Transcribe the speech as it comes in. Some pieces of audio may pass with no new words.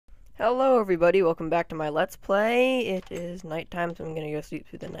Hello everybody, welcome back to my Let's Play. It is nighttime, so I'm gonna go sleep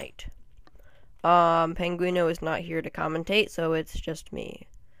through the night. Penguino is not here to commentate, so it's just me.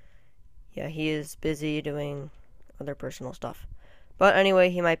 Yeah, he is busy doing other personal stuff. But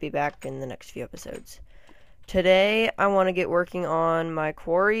anyway, he might be back in the next few episodes. Today, I want to get working on my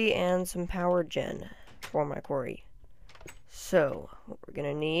quarry and some power gen for my quarry. So, what we're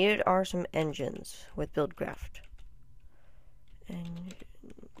gonna need are some engines with Buildcraft. And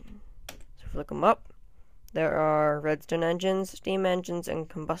if we look them up, there are redstone engines, steam engines, and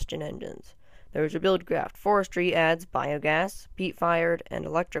combustion engines. There's a Buildcraft. Forestry adds biogas, peat-fired, and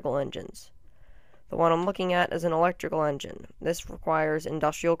electrical engines. The one I'm looking at is an electrical engine. This requires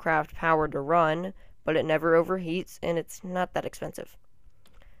industrial craft power to run, but it never overheats, and it's not that expensive.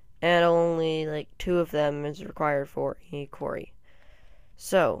 And only like 2 of them is required for a quarry.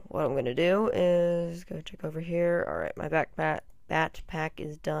 So, what I'm going to do is go check over here. Alright, my backpack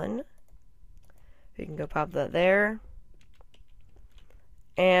is done. We can go pop that there.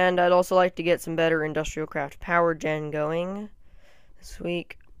 And I'd also like to get some better industrial craft power gen going this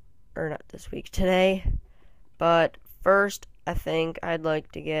week. Or not this week, today. But first, I think I'd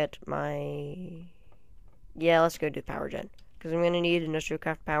like to get my... Yeah, let's go do power gen. Because I'm going to need industrial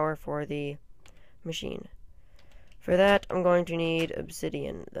craft power for the machine. For that, I'm going to need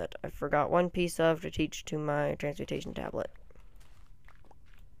obsidian that I forgot one piece of to teach to my transmutation tablet.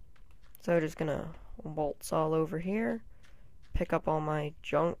 So I'm just going to bolts all over here. Pick up all my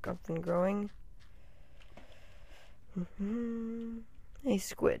junk I've been growing. A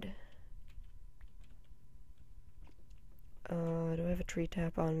squid. Do I have a tree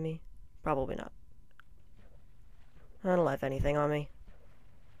tap on me? Probably not. I don't have anything on me.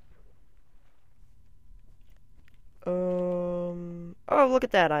 Oh, look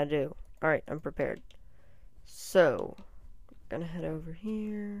at that, I do. Alright, I'm prepared. So, gonna head over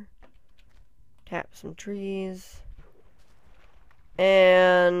here. Tap some trees.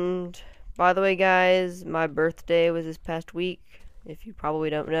 And, by the way, guys, my birthday was this past week. If you probably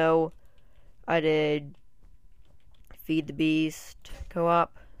don't know, I did Feed the Beast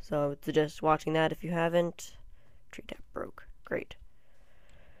co-op. So, suggest watching that if you haven't. Tree tap broke. Great.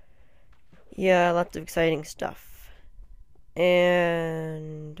 Yeah, lots of exciting stuff.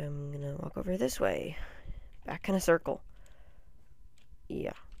 And I'm gonna walk over this way. Back in a circle.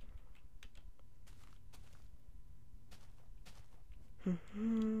 Yeah.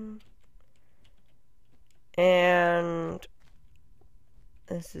 And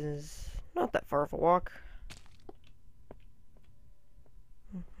this is not that far of a walk.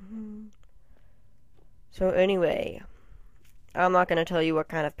 So anyway, I'm not going to tell you what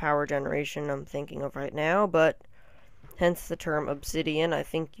kind of power generation I'm thinking of right now, but hence the term obsidian. I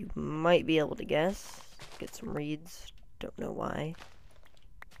think you might be able to guess. Get some reeds. Don't know why.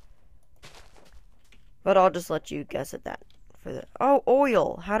 But I'll just let you guess at that. Oh,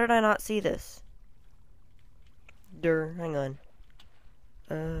 oil! How did I not see this? Hang on.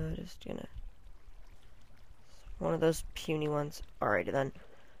 Just gonna... One of those puny ones. Alrighty then.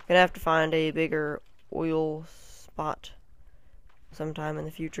 Gonna have to find a bigger oil spot sometime in the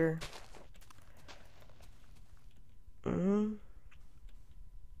future.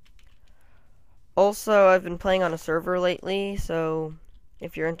 Also, I've been playing on a server lately, so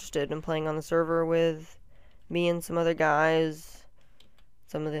if you're interested in playing on the server with me and some other guys,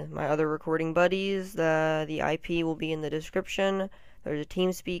 some of my other recording buddies, the IP will be in the description. There's a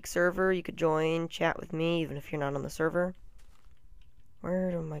TeamSpeak server. You could join, chat with me, even if you're not on the server.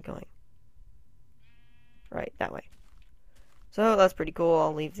 Where am I going? Right, that way. So, that's pretty cool.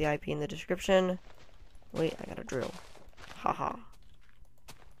 I'll leave the IP in the description. Wait, I gotta drill. Haha.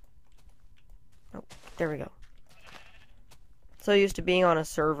 Oh, there we go. So used to being on a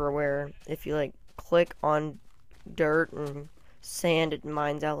server where if you, like, click on dirt and sand, it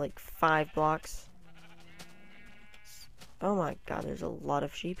mines out, like, 5 blocks. Oh my god, there's a lot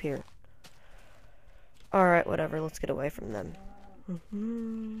of sheep here. Alright, whatever, let's get away from them.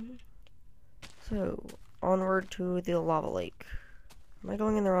 So, onward to the lava lake. Am I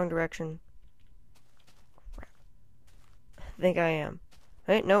going in the wrong direction? Crap. I think I am.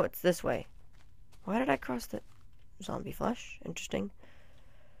 Wait, no, it's this way. Why did I cross the zombie flesh? Interesting.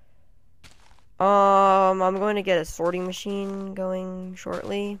 I'm going to get a sorting machine going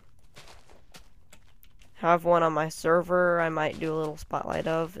shortly. Have one on my server I might do a little spotlight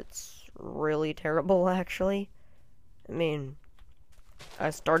of. It's really terrible, actually. I mean,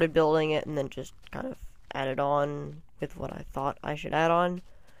 I started building it and then just kind of added on with what I thought I should add on.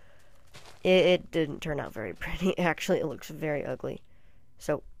 It didn't turn out very pretty. Actually, it looks very ugly.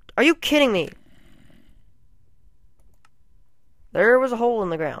 So, are you kidding me? There was a hole in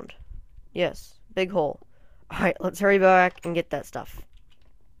the ground. Yes, big hole. Alright, let's hurry back and get that stuff.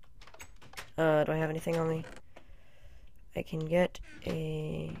 Do I have anything on me? I can get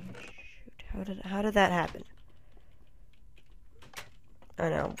a... Shoot, how did that happen? I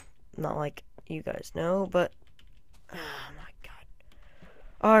know, not like you guys know, but... Oh my god.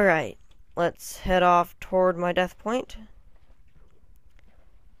 Alright, let's head off toward my death point.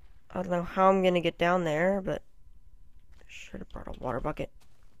 I don't know how I'm gonna get down there, but... Should have brought a water bucket.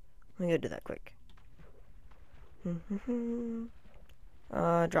 Let me go do that quick.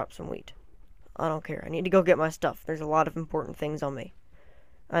 Drop some wheat. I don't care. I need to go get my stuff. There's a lot of important things on me.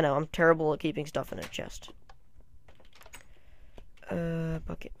 I know, I'm terrible at keeping stuff in a chest.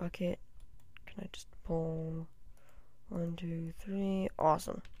 Bucket. Can I just pull... 1, 2, 3.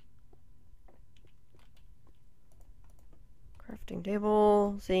 Awesome. Crafting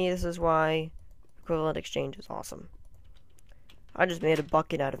table. See, this is why equivalent exchange is awesome. I just made a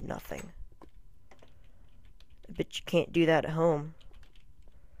bucket out of nothing. I bet you can't do that at home.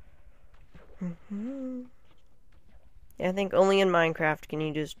 Yeah, I think only in Minecraft can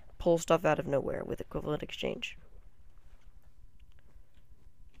you just pull stuff out of nowhere with equivalent exchange.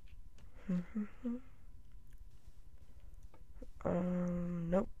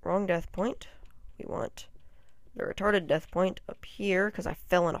 Nope, wrong death point. We want the retarded death point up here, because I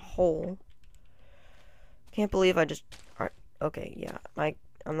fell in a hole. Can't believe I just... Okay, yeah,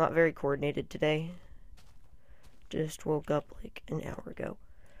 I'm not very coordinated today. Just woke up like an hour ago.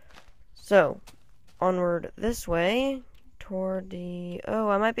 So, onward this way, toward the... Oh,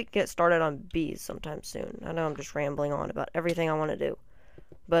 I might get started on bees sometime soon. I know I'm just rambling on about everything I want to do.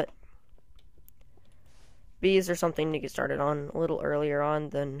 But, bees are something to get started on a little earlier on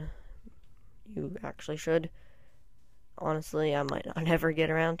than you actually should. Honestly, I might not ever get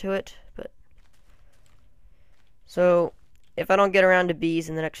around to it, but... So, if I don't get around to bees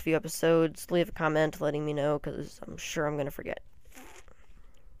in the next few episodes, leave a comment letting me know, because I'm sure I'm going to forget.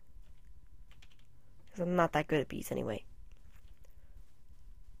 Because I'm not that good at bees anyway.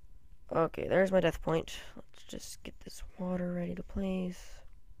 Okay, there's my death point. Let's just get this water ready to place.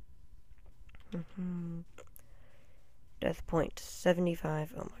 Death point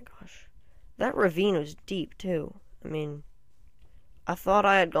 75. Oh my gosh. That ravine was deep too. I mean, I thought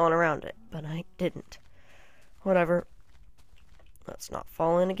I had gone around it, but I didn't. Whatever. Let's not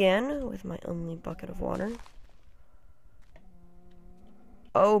fall in again with my only bucket of water.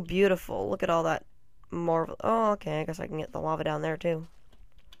 Oh, beautiful. Look at all that marvel. Oh, okay. I guess I can get the lava down there too.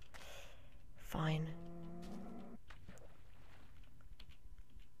 Fine.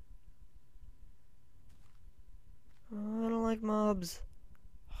 Oh, I don't like mobs.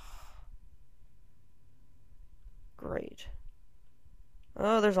 Great.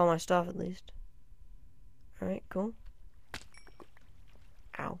 Oh, there's all my stuff at least. Alright, cool.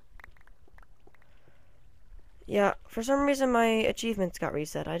 Ow. Yeah, for some reason my achievements got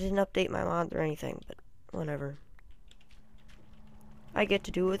reset. I didn't update my mods or anything, but whatever. I get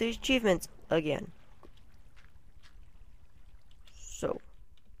to do it with these achievements again. So,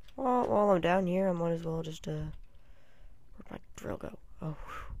 while I'm down here, I might as well just, where'd my drill go? Oh,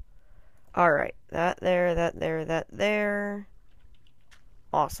 alright. That there.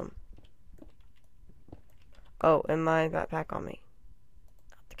 Awesome. Oh, and my backpack on me.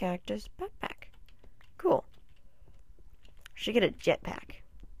 Not the cactus, backpack. Cool. Should get a jetpack.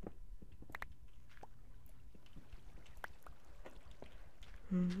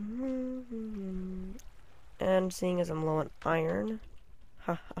 And seeing as I'm low on iron.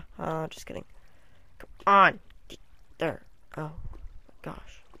 Just kidding. Come on! Get there. Oh, my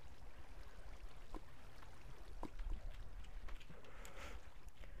gosh.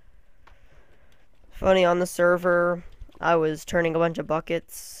 Funny, on the server, I was turning a bunch of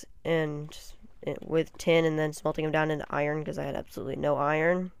buckets and with tin and then smelting them down into iron because I had absolutely no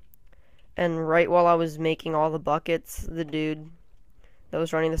iron. And right while I was making all the buckets, the dude that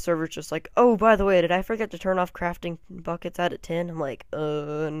was running the server just like, oh, by the way, did I forget to turn off crafting buckets out at 10? I'm like,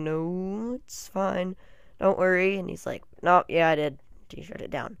 no, it's fine. Don't worry. And he's like, nope, yeah, I did. He shut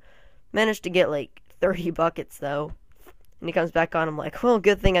it down. Managed to get like 30 buckets though. And he comes back on, I'm like, well,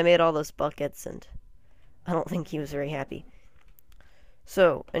 good thing I made all those buckets, and I don't think he was very happy.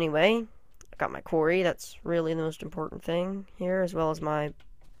 So, anyway, I got my quarry. That's really the most important thing here, as well as my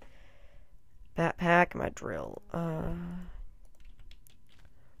backpack, my drill.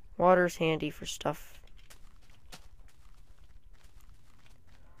 Water's handy for stuff.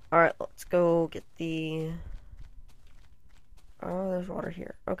 Alright, let's go get the... Oh, there's water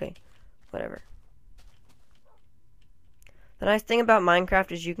here. Okay, whatever. The nice thing about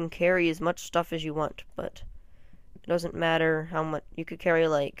Minecraft is you can carry as much stuff as you want, but it doesn't matter how much. You could carry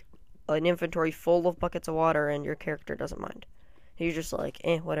like an inventory full of buckets of water and your character doesn't mind. He's just like,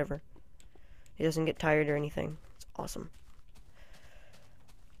 whatever. He doesn't get tired or anything. It's awesome.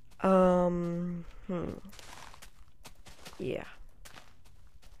 Yeah.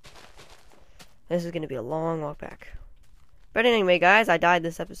 This is gonna be a long walk back. But anyway, guys, I died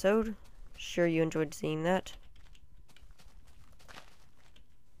this episode. Sure you enjoyed seeing that.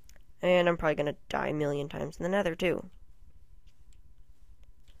 And I'm probably gonna die a million times in the nether, too.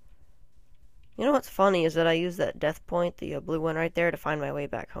 You know what's funny is that I use that death point, the blue one right there, to find my way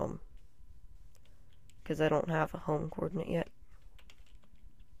back home. Because I don't have a home coordinate yet.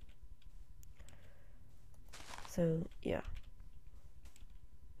 So, yeah.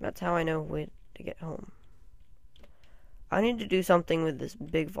 That's how I know where to get home. I need to do something with this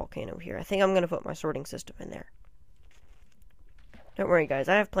big volcano here. I think I'm going to put my sorting system in there. Don't worry, guys.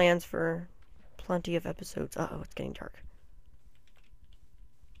 I have plans for plenty of episodes. Uh-oh, it's getting dark.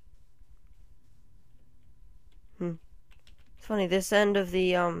 It's funny, this end of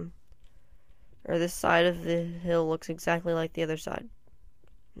the, or this side of the hill looks exactly like the other side.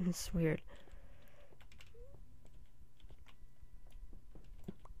 It's weird.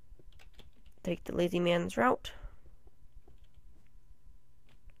 Take the lazy man's route.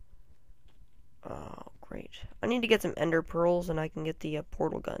 Oh, great. I need to get some ender pearls and I can get the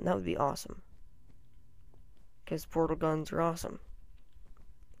portal gun. That would be awesome. Because portal guns are awesome.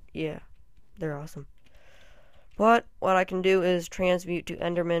 Yeah, they're awesome. But what I can do is transmute to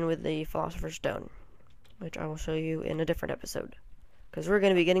Enderman with the Philosopher's Stone, which I will show you in a different episode. Because we're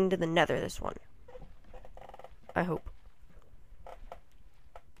going to be getting to the nether this one. I hope.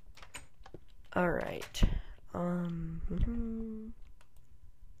 Alright.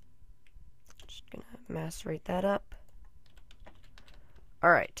 Just gonna macerate that up.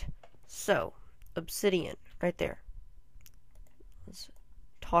 Alright. So, obsidian, right there. Let's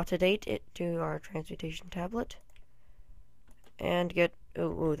totidate it to our transmutation tablet. And get...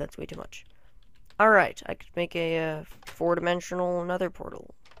 Oh, that's way too much. Alright, I could make a 4-dimensional nether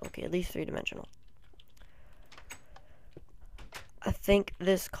portal. Okay, at least 3-dimensional. I think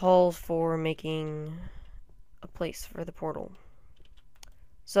this calls for making a place for the portal.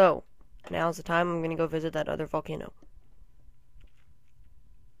 So, now's the time I'm going to go visit that other volcano.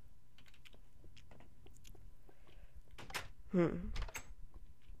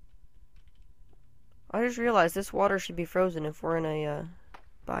 I just realized this water should be frozen if we're in a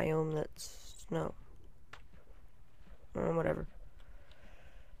biome that's snow. Or whatever.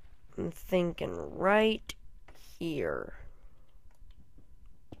 I'm thinking right here.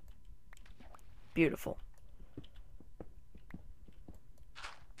 Beautiful.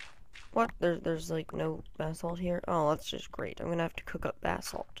 What? There's like no basalt here? Oh, that's just great. I'm gonna have to cook up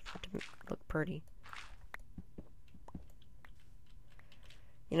basalt to look pretty.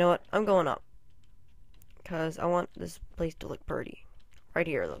 You know what? I'm going up. Because I want this place to look pretty. Right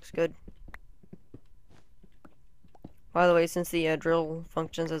here looks good. By the way, since the drill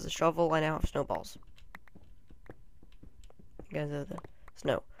functions as a shovel, I now have snowballs. Because of the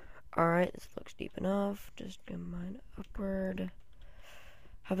snow. Alright, this looks deep enough. Just gonna mine upward.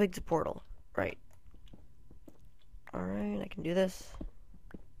 How big's the portal? Right. Alright, I can do this.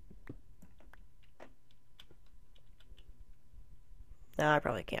 Nah, I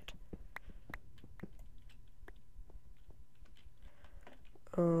probably can't.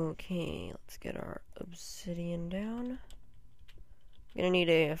 Okay, let's get our obsidian down. I'm gonna need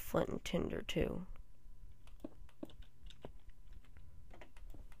a flint and tinder too.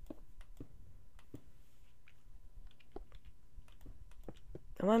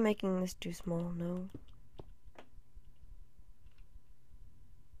 Am I making this too small? No.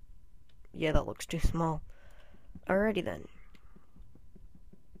 Yeah, that looks too small. Alrighty then.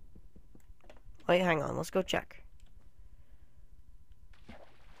 Wait, hang on, let's go check.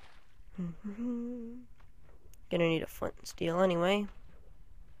 Gonna need a flint and steel anyway.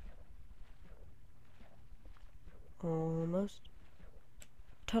 Almost.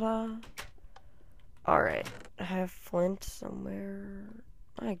 Ta-da! Alright, I have flint somewhere.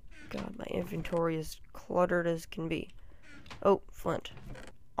 My god, my inventory is cluttered as can be. Oh, flint.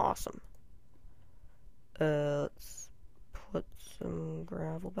 Awesome. Let's put some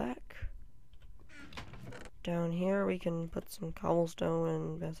gravel back. Down here we can put some cobblestone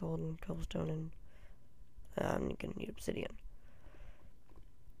and basalt and cobblestone and I'm gonna need obsidian.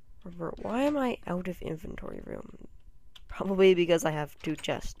 Revert. Why am I out of inventory room? Probably because I have 2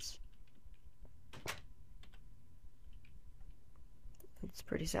 chests. It's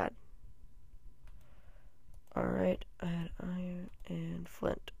pretty sad. Alright, I had iron and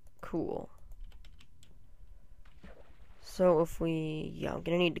flint. Cool. So if we, yeah, I'm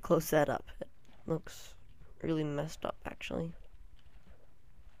gonna need to close that up. It looks really messed up, actually.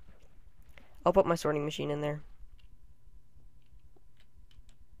 I'll put my sorting machine in there.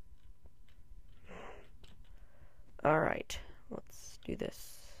 Alright, let's do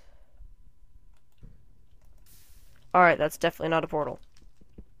this. Alright, that's definitely not a portal.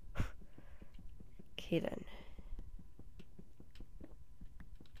 Okay then.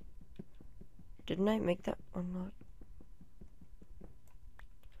 Didn't I make that unlock?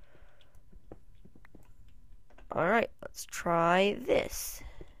 Alright, let's try this.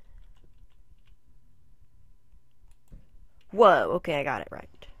 Whoa, okay, I got it right.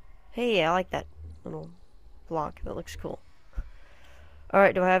 Hey, I like that little block. That looks cool.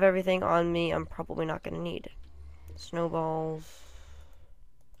 Alright, do I have everything on me? I'm probably not going to need snowballs.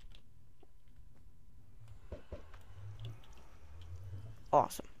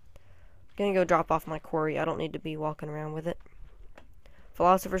 Awesome. Gonna go drop off my quarry. I don't need to be walking around with it.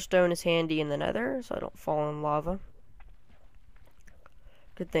 Philosopher's Stone is handy in the nether, so I don't fall in lava.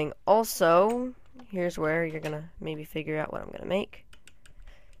 Good thing. Also, here's where you're gonna maybe figure out what I'm gonna make.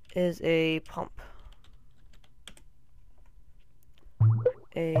 Is a pump.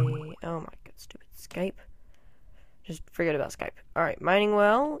 Oh my god, stupid Skype. Just forget about Skype. Alright, mining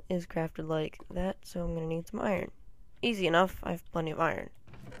well is crafted like that, so I'm gonna need some iron. Easy enough, I have plenty of iron.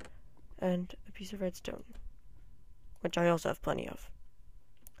 And a piece of redstone, which I also have plenty of.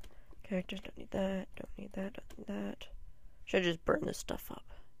 Characters, don't need that, don't need that, don't need that. Should just burn this stuff up.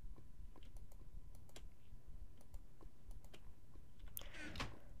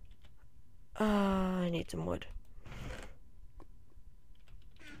 I need some wood.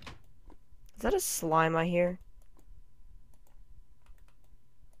 Is that a slime I hear?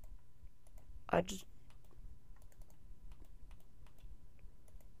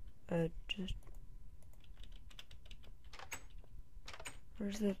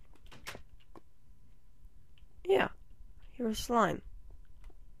 Where's the... Yeah, here's slime.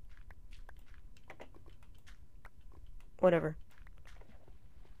 Whatever.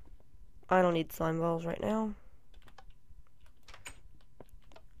 I don't need slime balls right now.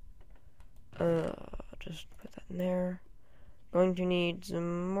 Just put that in there. Going to need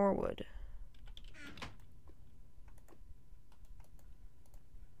some more wood.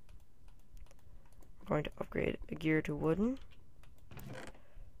 I'm going to upgrade a gear to wooden.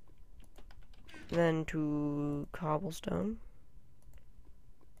 Then to cobblestone.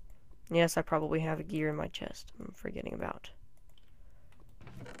 Yes, I probably have a gear in my chest. I'm forgetting about.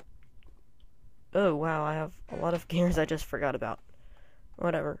 Oh, wow, I have a lot of gears I just forgot about.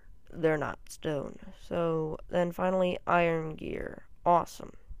 Whatever. They're not stone. So, then finally, iron gear.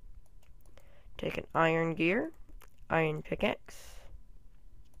 Awesome. Take an iron gear, iron pickaxe,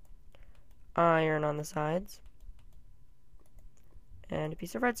 iron on the sides, and a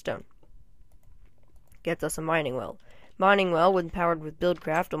piece of redstone. Gets us a mining well. Mining well, when powered with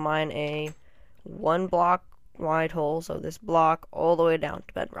Buildcraft, will mine a 1 block wide hole, so this block all the way down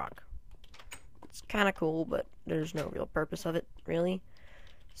to bedrock. It's kind of cool, but there's no real purpose of it, really.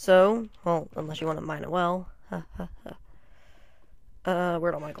 So, well, unless you want to mine a well.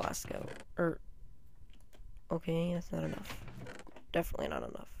 Where'd all my glass go? Okay, that's not enough. Definitely not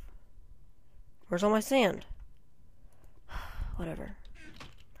enough. Where's all my sand? Whatever.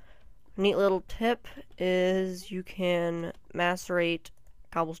 Neat little tip is you can macerate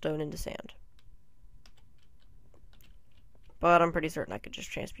cobblestone into sand. But I'm pretty certain I could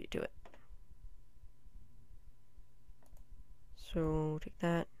just transmute to it. So, take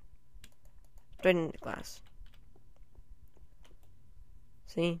that. Straight into glass.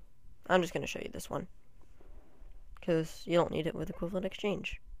 See? I'm just going to show you this one. Because you don't need it with equivalent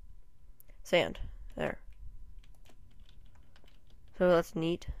exchange. Sand. There. So that's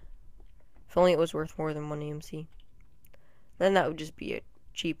neat. If only it was worth more than 1 EMC. Then that would just be a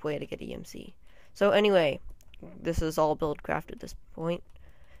cheap way to get EMC. So anyway, this is all Buildcraft at this point.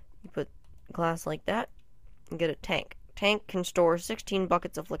 You put glass like that and get a tank. Tank can store 16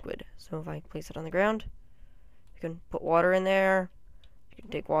 buckets of liquid. So if I place it on the ground, you can put water in there. You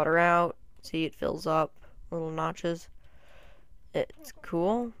can take water out. See, it fills up. Little notches. It's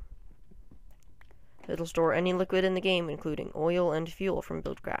cool. It'll store any liquid in the game, including oil and fuel from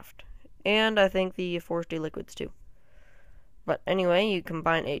Buildcraft. And I think the forestry liquids too. But anyway, you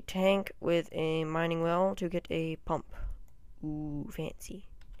combine a tank with a mining well to get a pump. Ooh, fancy.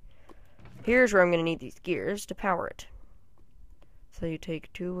 Here's where I'm going to need these gears to power it. So you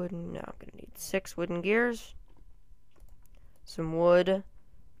take 2 wooden... Now I'm going to need 6 wooden gears. Some wood.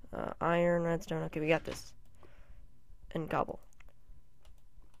 Iron, redstone. Okay, we got this. And cobble.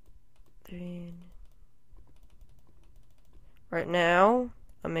 3... Right now,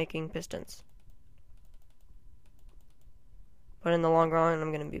 I'm making pistons. But in the long run,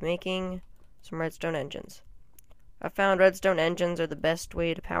 I'm going to be making some redstone engines. I found redstone engines are the best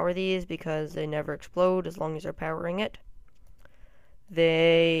way to power these because they never explode as long as you're powering it.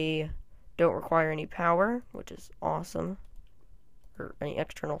 They don't require any power, which is awesome. Or any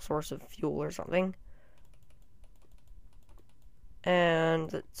external source of fuel or something.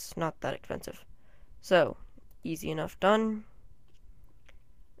 And it's not that expensive. So, easy enough done.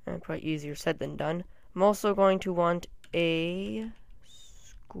 And quite easier said than done. I'm also going to want a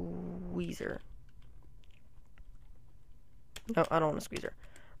squeezer. No, I don't want a squeezer.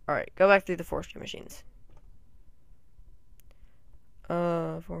 Alright, go back through the forestry machines.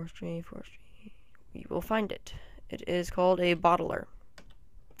 Forestry. We will find it. It is called a bottler.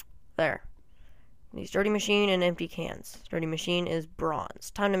 There. The sturdy machine and empty cans. Sturdy machine is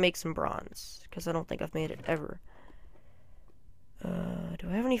bronze. Time to make some bronze, because I don't think I've made it ever. Do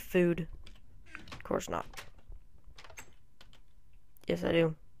I have any food? Of course not. Yes, I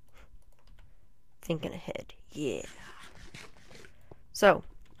do. Thinking ahead. Yeah. So,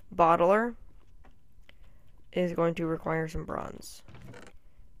 bottler is going to require some bronze.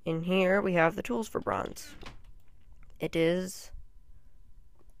 In here, we have the tools for bronze. It is...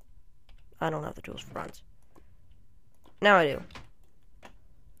 I don't have the tools for bronze. Now I do.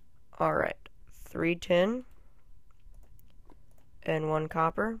 Alright. 3 tin. And 1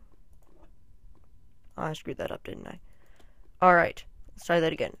 copper. I screwed that up, didn't I? Alright. Let's try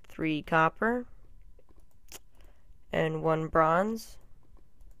that again. 3 copper. And 1 bronze.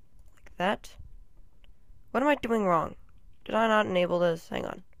 Like that. What am I doing wrong? Did I not enable this? Hang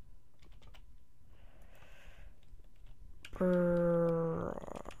on. Bronze.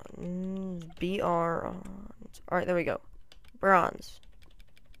 BR. Alright, there we go. Bronze.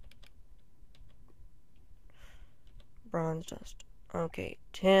 Bronze dust. Okay,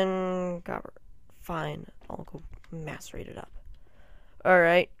 tin, copper. Fine, I'll go macerate it up.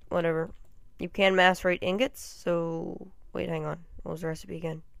 Alright, whatever. You can macerate ingots, so... Wait, hang on. What was the recipe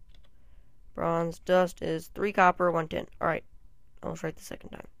again? Bronze dust is 3 copper, 1 tin. Alright, I'll try it the second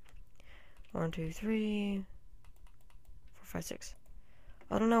time. 1, 2, 3... 4, 5, 6.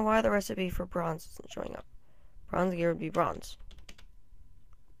 I don't know why the recipe for bronze isn't showing up. Bronze gear would be bronze.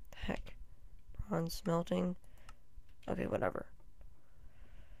 Heck. Bronze smelting. Okay, whatever.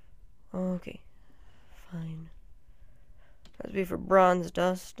 Okay. Fine. Recipe for bronze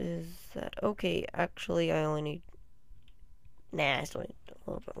dust is that. Okay, actually, I only need... Nah, I still need a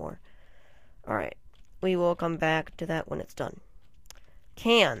little bit more. Alright. We will come back to that when it's done.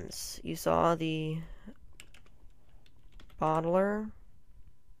 Cans. You saw the bottler.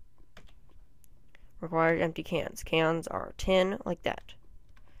 Required empty cans. Cans are tin, like that.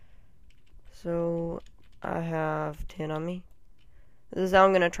 So, I have tin on me. This is how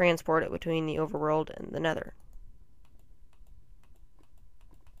I'm going to transport it between the overworld and the nether.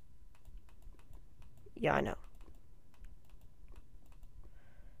 Yeah, I know.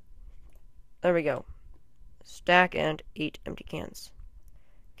 There we go. Stack and 8 empty cans.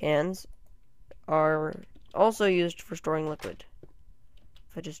 Cans are also used for storing liquid.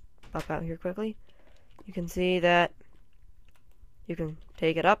 If I just pop out here quickly, you can see that you can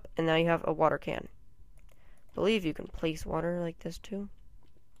take it up, and now you have a water can. I believe you can place water like this too.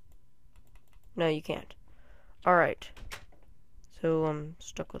 No, you can't. Alright. So I'm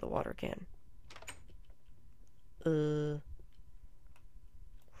stuck with a water can. Crap.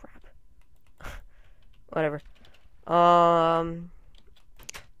 Whatever.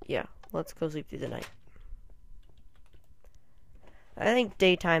 Yeah, let's go sleep through the night. I think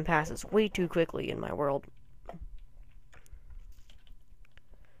daytime passes way too quickly in my world. I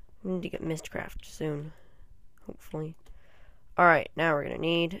need to get Mistcraft soon. Hopefully. Alright, now we're gonna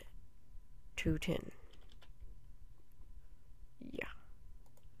need 2 tin. Yeah.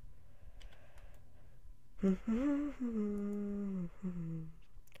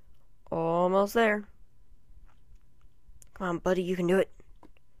 Almost there. Come on, buddy, you can do it.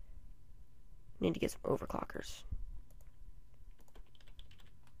 Need to get some overclockers.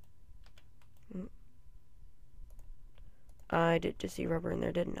 I did just see rubber in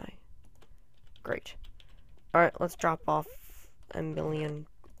there, didn't I? Great. Alright, let's drop off a million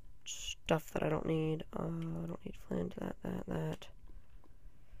stuff that I don't need. I don't need flint, that.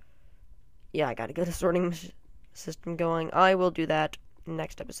 Yeah, I gotta get a sorting system going. I will do that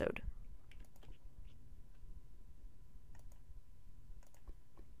next episode.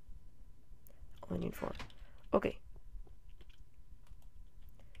 All I need 4. Okay.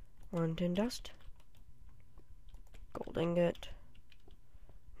 1 tin dust. Gold ingot.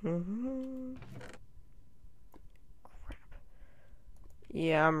 Crap.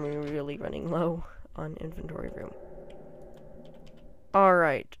 Yeah, I'm really running low on inventory room.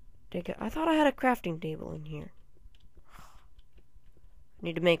 Alright. I thought I had a crafting table in here.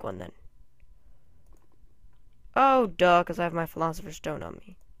 Need to make one then. Oh, duh, because I have my Philosopher's Stone on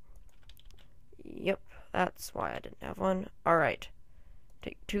me. Yep, that's why I didn't have one. Alright.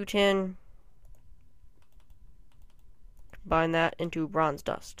 Take 2 tin. Combine that into bronze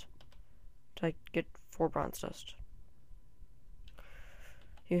dust. To get 4 bronze dust.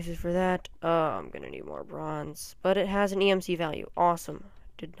 Uses for that. I'm gonna need more bronze. But it has an EMC value. Awesome.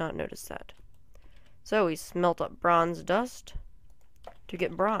 Did not notice that. So we smelt up bronze dust to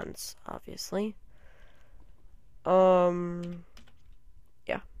get bronze, obviously.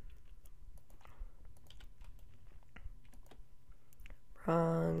 Yeah.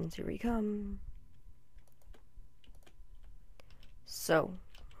 Bronze, here we come. So,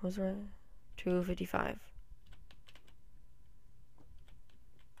 what was that? 255.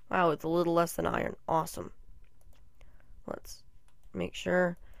 Wow, it's a little less than iron. Awesome. Let's make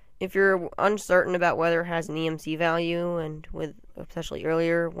sure. If you're uncertain about whether it has an EMC value, and with especially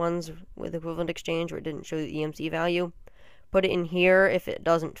earlier ones with equivalent exchange where it didn't show the EMC value, put it in here if it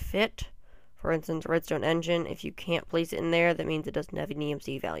doesn't fit. For instance, redstone engine, if you can't place it in there, that means it doesn't have an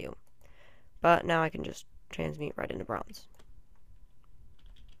EMC value. But now I can just transmute right into bronze.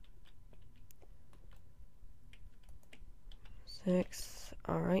 Six.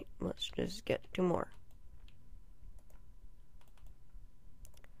 Alright, let's just get 2 more.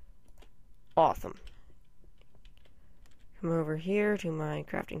 Awesome. Come over here to my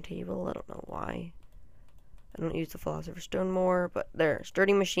crafting table. I don't know why. I don't use the Philosopher's Stone more, but there,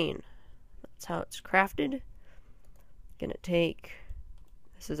 sturdy machine. That's how it's crafted. Gonna take,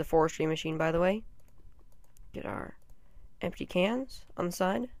 this is a forestry machine, by the way. Get our empty cans on the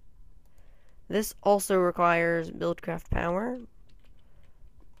side. This also requires buildcraft power,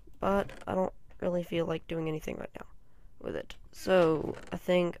 but I don't really feel like doing anything right now with it. So I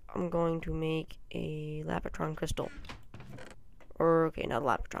think I'm going to make a Lapotron crystal. Or, okay, not a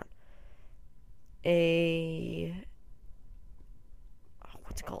Lapotron.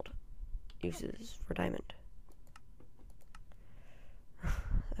 What's it called? Uses for diamond.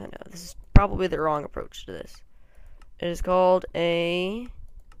 I know, this is probably the wrong approach to this. It is called a...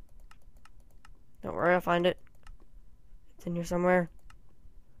 Don't worry, I'll find it. It's in here somewhere.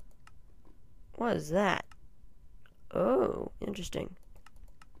 What is that? Oh, interesting.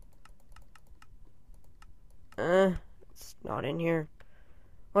 It's not in here.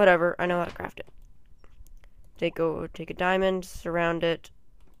 Whatever, I know how to craft it. Take a diamond, surround it.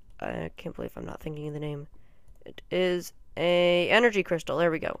 I can't believe I'm not thinking of the name. It is a energy crystal. There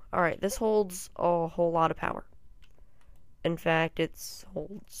we go. Alright, this holds a whole lot of power. In fact, it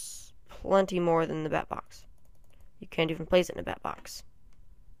holds plenty more than the bat box. You can't even place it in a bat box.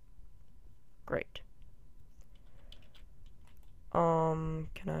 Great. Can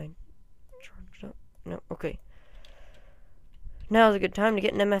I charge it up? No, okay. Now's a good time to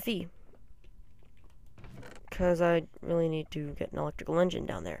get an MFE. Because I really need to get an electrical engine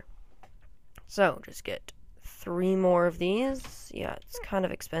down there. So, just get 3 more of these. Yeah, it's kind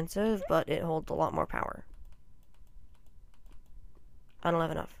of expensive, but it holds a lot more power. I don't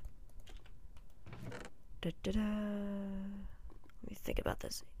have enough. Let me think about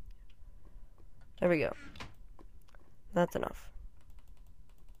this. There we go. That's enough.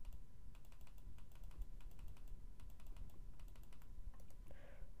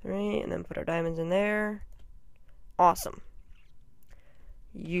 Three, and then put our diamonds in there. Awesome.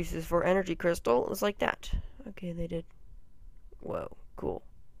 Uses for energy crystal is like that. Okay, they did. Whoa, cool.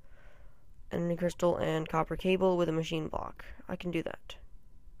 Energy crystal and copper cable with a machine block. I can do that.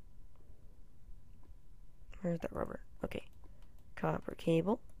 Where's that rubber? Okay. Copper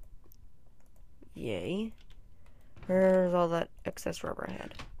cable. Yay. Where's all that excess rubber I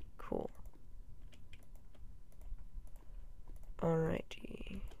had? Cool.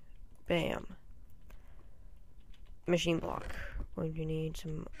 Alrighty. Bam. Machine block. Going to need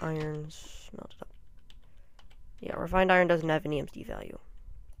some iron smelted up. Yeah, refined iron doesn't have an EMC value.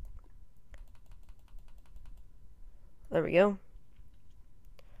 There we go.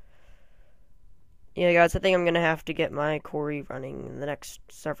 Yeah, guys, I think I'm going to have to get my quarry running in the next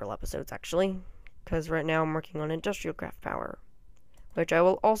several episodes, actually. Because right now I'm working on industrial craft power. Which I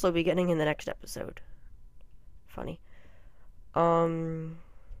will also be getting in the next episode. Funny.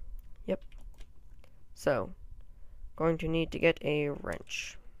 Yep. So, going to need to get a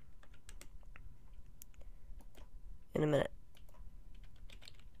wrench. In a minute.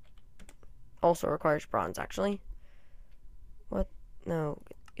 Also requires bronze, actually. What? No,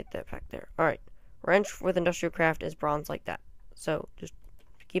 get that back there. Alright. Wrench with industrial craft is bronze like that. So, just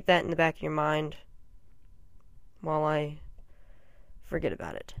keep that in the back of your mind while I forget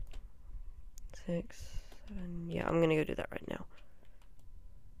about it. 6, 7, yeah, I'm gonna go do that right now.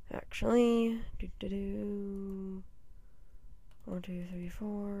 Actually, 1, 2, 3,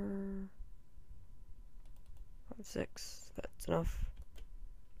 4, 5, 6, that's enough.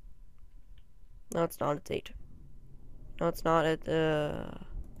 No, it's not, it's 8. No, it's not,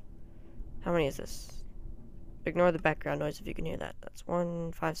 how many is this? Ignore the background noise if you can hear that. That's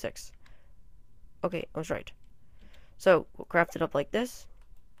 1, 5, 6. Okay, I was right. So, we'll craft it up like this.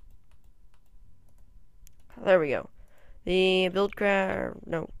 There we go. The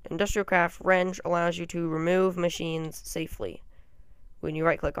Industrial Craft wrench allows you to remove machines safely when you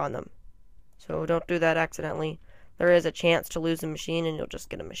right-click on them. So don't do that accidentally. There is a chance to lose the machine and you'll just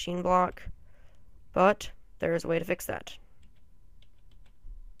get a machine block. But there is a way to fix that.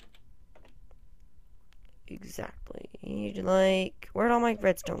 Exactly. Like, where'd all my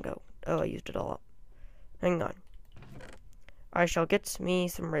redstone go? Oh, I used it all up. Hang on. I shall get me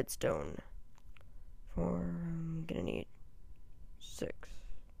some redstone. I'm gonna need 6.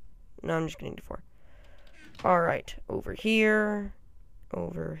 No, I'm just gonna need 4. Alright, over here.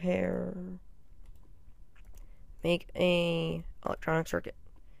 Over here. Make a electronic circuit.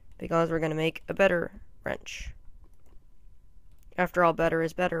 Because we're gonna make a better wrench. After all, better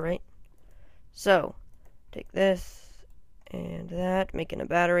is better, right? So, take this and that, making a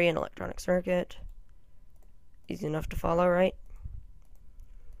battery and electronic circuit. Easy enough to follow, right?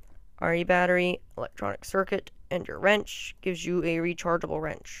 RE battery, electronic circuit, and your wrench gives you a rechargeable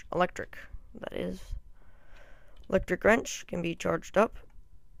wrench. Electric, that is. Electric wrench can be charged up,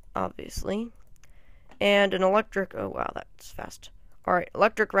 obviously. And an electric, oh wow, that's fast. Alright,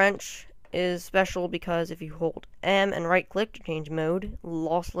 electric wrench is special because if you hold M and right click to change mode,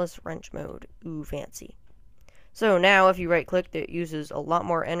 lossless wrench mode. Ooh, fancy. So now if you right click, it uses a lot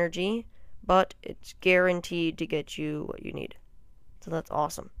more energy, but it's guaranteed to get you what you need. So that's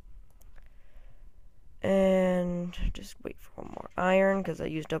awesome. And just wait for one more iron because I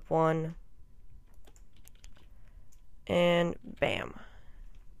used up one. And bam.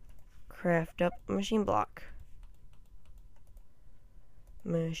 Craft up a machine block.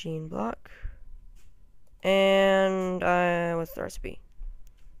 Machine block. And what's the recipe?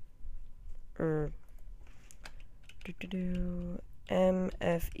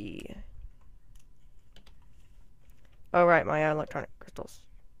 MFE. Oh right, my electronic crystals.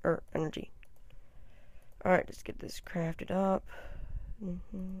 Energy. Alright, let's get this crafted up.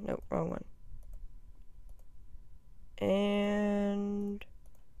 Nope, wrong one. And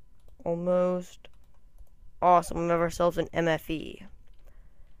almost awesome. We have ourselves an MFE.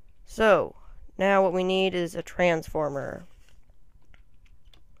 So, now what we need is a transformer.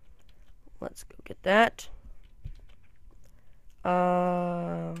 Let's go get that.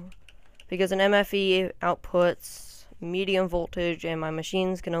 Because an MFE outputs medium voltage and my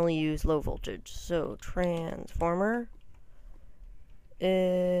machines can only use low voltage. So, transformer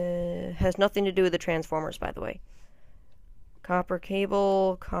has nothing to do with the transformers, by the way. Copper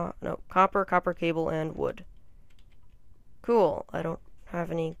cable, copper cable, and wood. Cool. I don't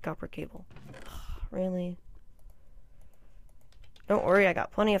have any copper cable. Really? Don't worry, I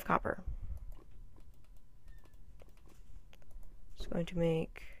got plenty of copper. Just going to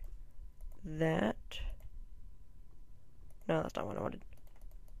make that. No, that's not what I wanted.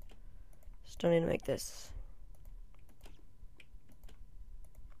 Still need to make this.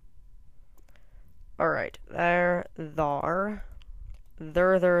 Alright, there.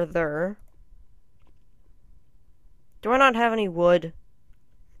 Do I not have any wood?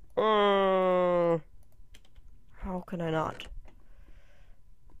 How can I not?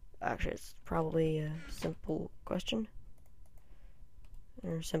 Actually, it's probably a simple question.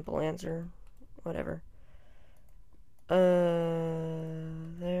 Or simple answer. Whatever.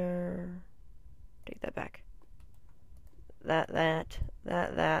 There. Take that back. That.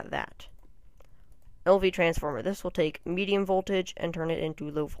 LV transformer. This will take medium voltage and turn it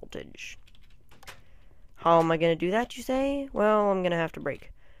into low voltage. How am I going to do that, you say? Well, I'm going to have to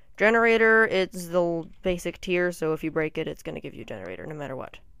break. Generator, it's the basic tier, so if you break it, it's going to give you a generator no matter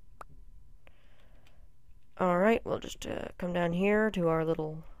what. Alright, we'll just come down here to our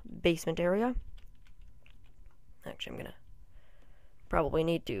little basement area. Actually, I'm going to probably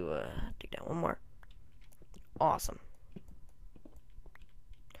need to dig down one more. Awesome.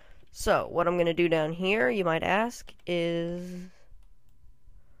 So, what I'm going to do down here, you might ask, is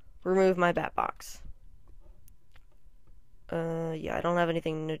remove my bat box. Yeah, I don't have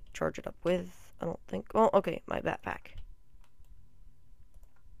anything to charge it up with, I don't think. Oh, okay, my backpack.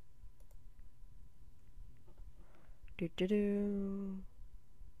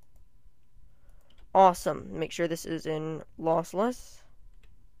 Awesome. Make sure this is in lossless.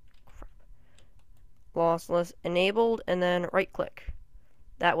 Lossless enabled, and then right click.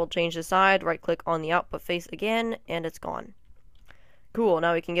 That will change the side. Right click on the output face again, and it's gone. Cool,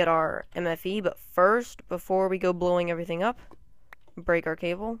 now we can get our MFE, but first, before we go blowing everything up, break our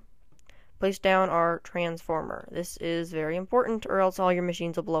cable, place down our transformer. This is very important, or else all your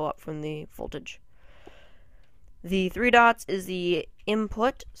machines will blow up from the voltage. The 3 dots is the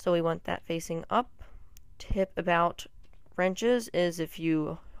input, so we want that facing up. Tip about wrenches is if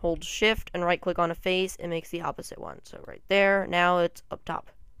you hold shift and right click on a face, it makes the opposite one. So right there, now it's up top,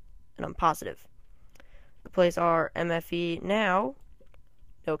 and I'm positive. Place our MFE now.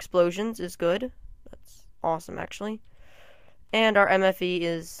 No explosions is good. That's awesome, actually. And our MFE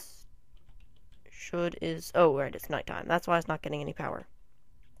is... oh, right, it's nighttime. That's why it's not getting any power.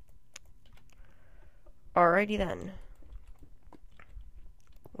 Alrighty then.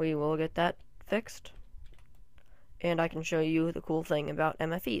 We will get that fixed. And I can show you the cool thing about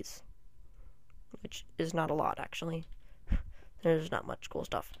MFEs. Which is not a lot, actually. There's not much cool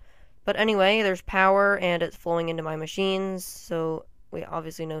stuff. But anyway, there's power, and it's flowing into my machines, so we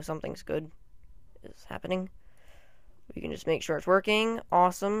obviously know something's good is happening. We can just make sure it's working.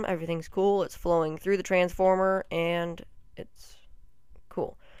 Awesome. Everything's cool. It's flowing through the transformer, and it's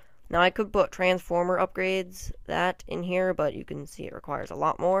cool. Now, I could put transformer upgrades that in here, but you can see it requires a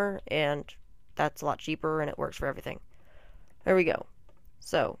lot more, and that's a lot cheaper, and it works for everything. There we go.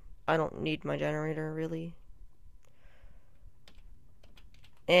 So, I don't need my generator, really.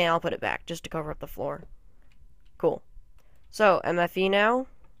 And I'll put it back, just to cover up the floor. Cool. So, MFE now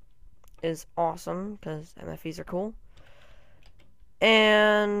is awesome, because MFEs are cool.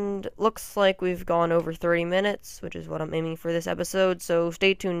 And looks like we've gone over 30 minutes, which is what I'm aiming for this episode. So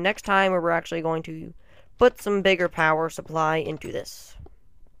stay tuned next time where we're actually going to put some bigger power supply into this.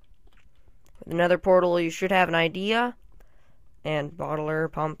 With another portal, you should have an idea, and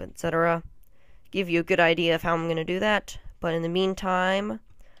bottler, pump, etc. Give you a good idea of how I'm going to do that. But in the meantime,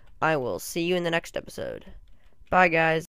 I will see you in the next episode. Bye, guys.